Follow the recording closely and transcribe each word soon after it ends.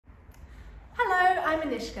I'm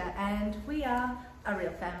Anishka and we are a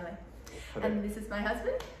real family. Hello. And this is my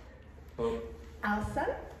husband, Hello. our son,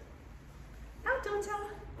 our daughter.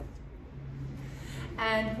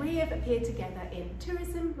 And we have appeared together in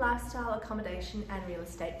tourism, lifestyle, accommodation and real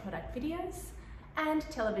estate product videos and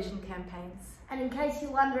television campaigns. And in case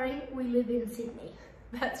you're wondering, we live in Sydney.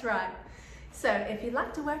 That's right. So if you'd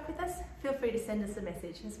like to work with us, feel free to send us a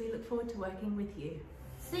message as we look forward to working with you.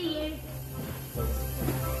 See you.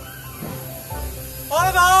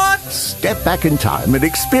 Step back in time and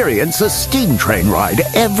experience a steam train ride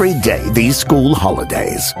every day these school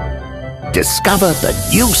holidays. Discover the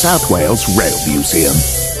New South Wales Rail Museum,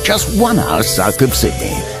 just 1 hour south of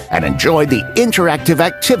Sydney, and enjoy the interactive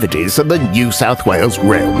activities of the New South Wales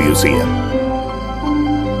Rail Museum.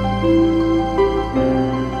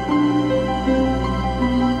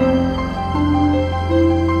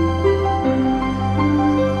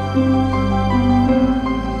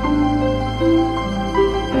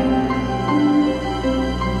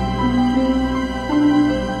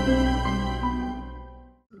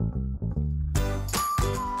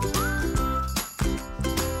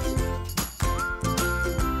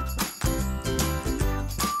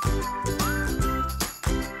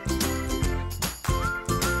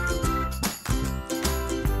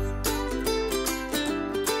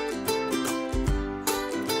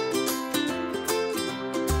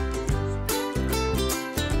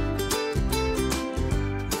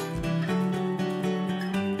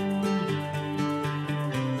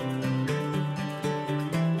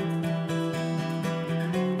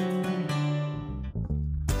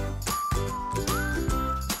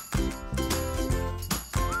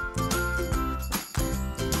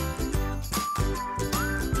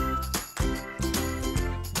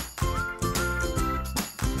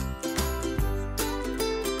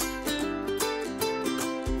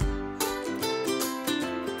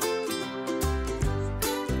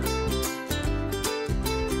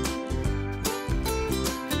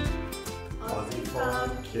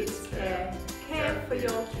 Kids Care. Care for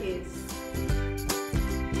your kids.